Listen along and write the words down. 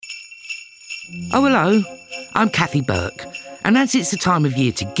Oh, hello. I'm Kathy Burke. And as it's the time of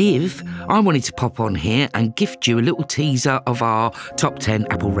year to give, I wanted to pop on here and gift you a little teaser of our top 10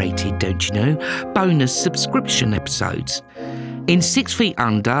 Apple-rated, don't you know, bonus subscription episodes. In 6 Feet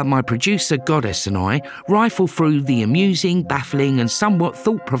Under, my producer Goddess and I rifle through the amusing, baffling and somewhat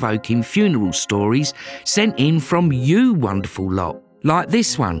thought-provoking funeral stories sent in from you wonderful lot. Like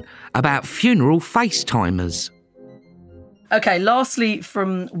this one, about funeral FaceTimers. Okay, lastly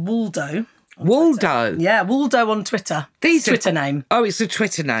from Waldo. Waldo? Yeah, Waldo on Twitter. Twitter name. Oh, it's a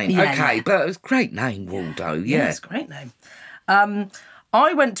Twitter name. Yeah, okay, yeah. but it's a great name, Waldo. Yeah, it's a great name.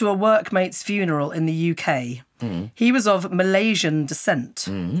 I went to a workmate's funeral in the UK. He was of Malaysian descent.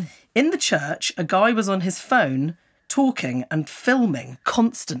 In the church, a guy was on his phone talking and filming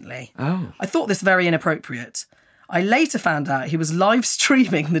constantly. Oh. I thought this very inappropriate. I later found out he was live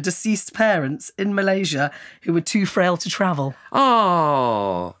streaming the deceased parents in Malaysia who were too frail to travel.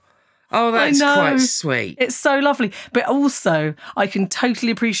 Oh, that's quite sweet. It's so lovely. But also, I can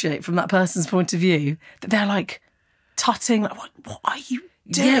totally appreciate from that person's point of view that they're like tutting, like, what are you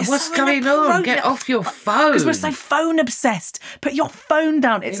doing? Yeah, what's going on? Get off your phone. Because we're so phone obsessed. Put your phone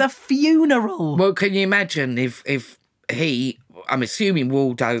down. It's a funeral. Well, can you imagine if he, I'm assuming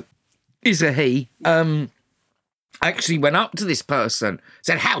Waldo is a he, actually went up to this person,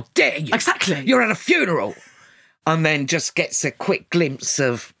 said, "How dare you? Exactly. You're at a funeral." And then just gets a quick glimpse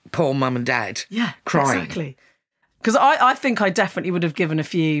of poor mum and dad crying. Exactly. Because I think I definitely would have given a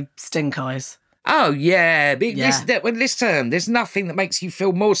few stink eyes. Oh, yeah. This term, there's nothing that makes you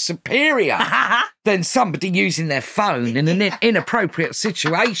feel more superior than somebody using their phone in an inappropriate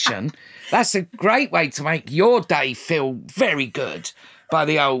situation. That's a great way to make your day feel very good by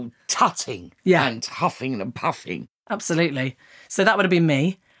the old tutting and huffing and puffing. Absolutely. So that would have been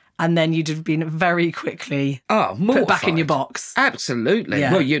me. And then you'd have been very quickly put back in your box. Absolutely.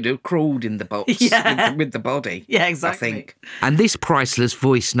 Yeah. Well, you'd have crawled in the box with the body. Yeah, exactly. I think. And this priceless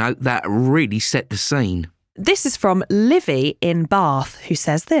voice note that really set the scene. This is from Livy in Bath, who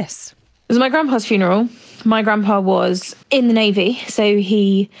says this. It was my grandpa's funeral. My grandpa was in the Navy, so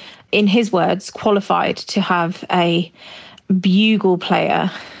he, in his words, qualified to have a bugle player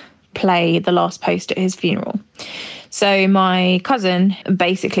play the last post at his funeral. So my cousin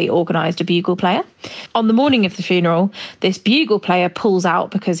basically organised a bugle player. On the morning of the funeral, this bugle player pulls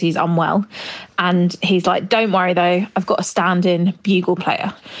out because he's unwell. And he's like, "Don't worry though, I've got a stand-in bugle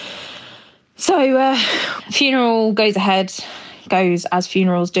player." So funeral goes ahead, goes as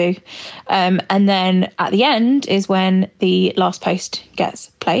funerals do. And then at the end is when the last post gets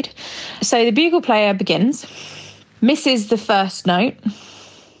played. So the bugle player begins, misses the first note,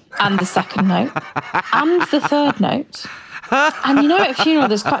 and the second note, and the third note. And you know, at a funeral,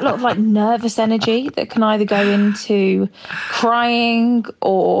 there's quite a lot of like nervous energy that can either go into crying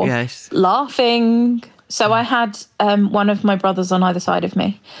or laughing. So I had one of my brothers on either side of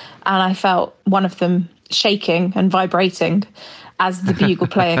me, and I felt one of them shaking and vibrating as the bugle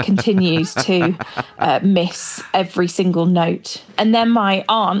player continues to miss every single note. And then my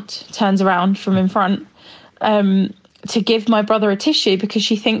aunt turns around from in front to give my brother a tissue because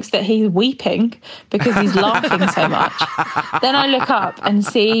she thinks that he's weeping because he's laughing so much. Then I look up and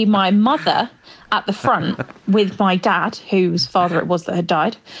see my mother at the front with my dad, whose father it was that had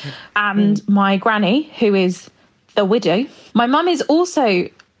died, and my granny, who is the widow. My mum is also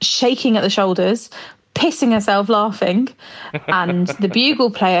shaking at the shoulders, pissing herself laughing, and the bugle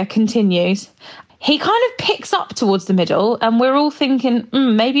player continues. He kind of picks up towards the middle, and we're all thinking,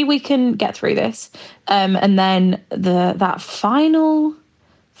 maybe we can get through this. And then that final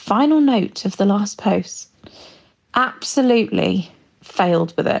note of the last post absolutely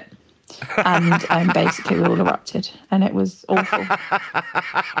failed with it. And basically we all erupted, and it was awful.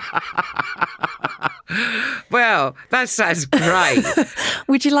 Well, that sounds great.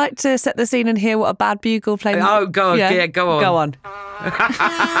 Would you like to set the scene and hear what a bad bugle player... Oh, God, yeah, go on. Go on.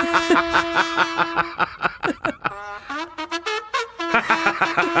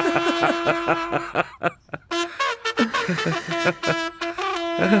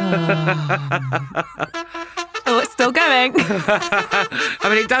 Oh, it's still going. I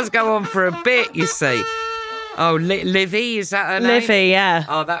mean, it does go on for a bit, you see. Oh, Livy, is that her name? Livy, yeah.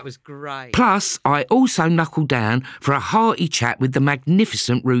 Oh, that was great. Plus, I also knuckled down for a hearty chat with the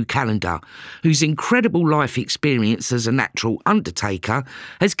magnificent Rue Callender, whose incredible life experience as a natural undertaker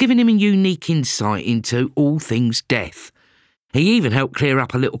has given him a unique insight into all things death. He even helped clear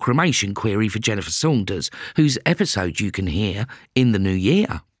up a little cremation query for Jennifer Saunders, whose episode you can hear in the new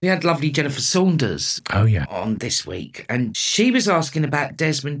year. We had lovely Jennifer Saunders on this week, and she was asking about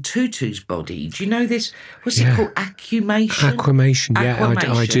Desmond Tutu's body. Do you know this? What's it called? Aquamation? Aquamation,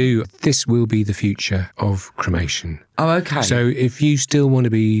 I do. This will be the future of cremation. Oh, okay. So if you still want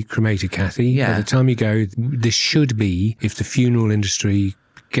to be cremated, Kathy, by the time you go, this should be, if the funeral industry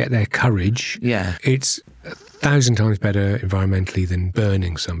get their courage, it's 1,000 times better environmentally than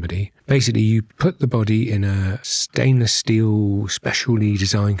burning somebody. Basically, you put the body in a stainless steel, specially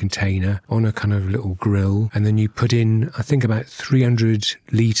designed container on a kind of little grill, and then you put in, I think, about 300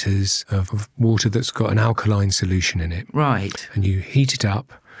 litres of water that's got an alkaline solution in it. Right. And you heat it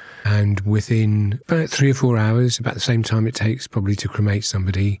up, and within about 3 or 4 hours, about the same time it takes probably to cremate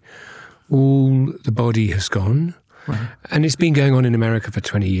somebody, all the body has gone. Right. And it's been going on in America for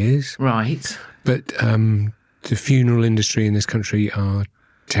 20 years. Right. But the funeral industry in this country are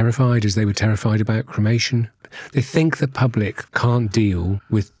terrified, as they were terrified about cremation. They think the public can't deal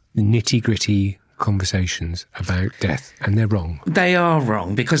with the nitty-gritty conversations about death, and they're wrong. They are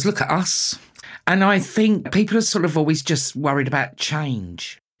wrong, because look at us. And I think people are sort of always just worried about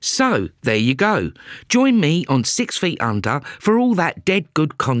change. So, there you go. Join me on 6 Feet Under for all that dead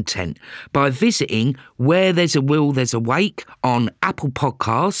good content by visiting Where There's a Will, There's a Wake on Apple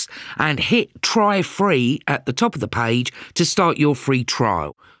Podcasts, and hit Try Free at the top of the page to start your free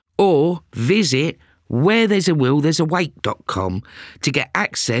trial. Or visit wherethere'sawillthere'sawake.com to get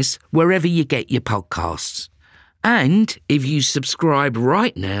access wherever you get your podcasts. And if you subscribe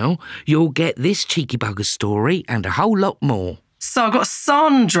right now, you'll get this cheeky bugger story and a whole lot more. So I've got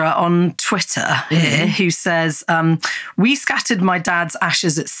Sandra on Twitter here who says, we scattered my dad's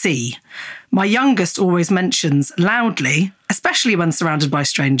ashes at sea. My youngest always mentions loudly, especially when surrounded by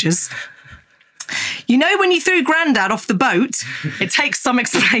strangers, you know when you threw Grandad off the boat? It takes some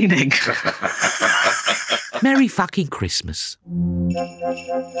explaining. Merry fucking Christmas.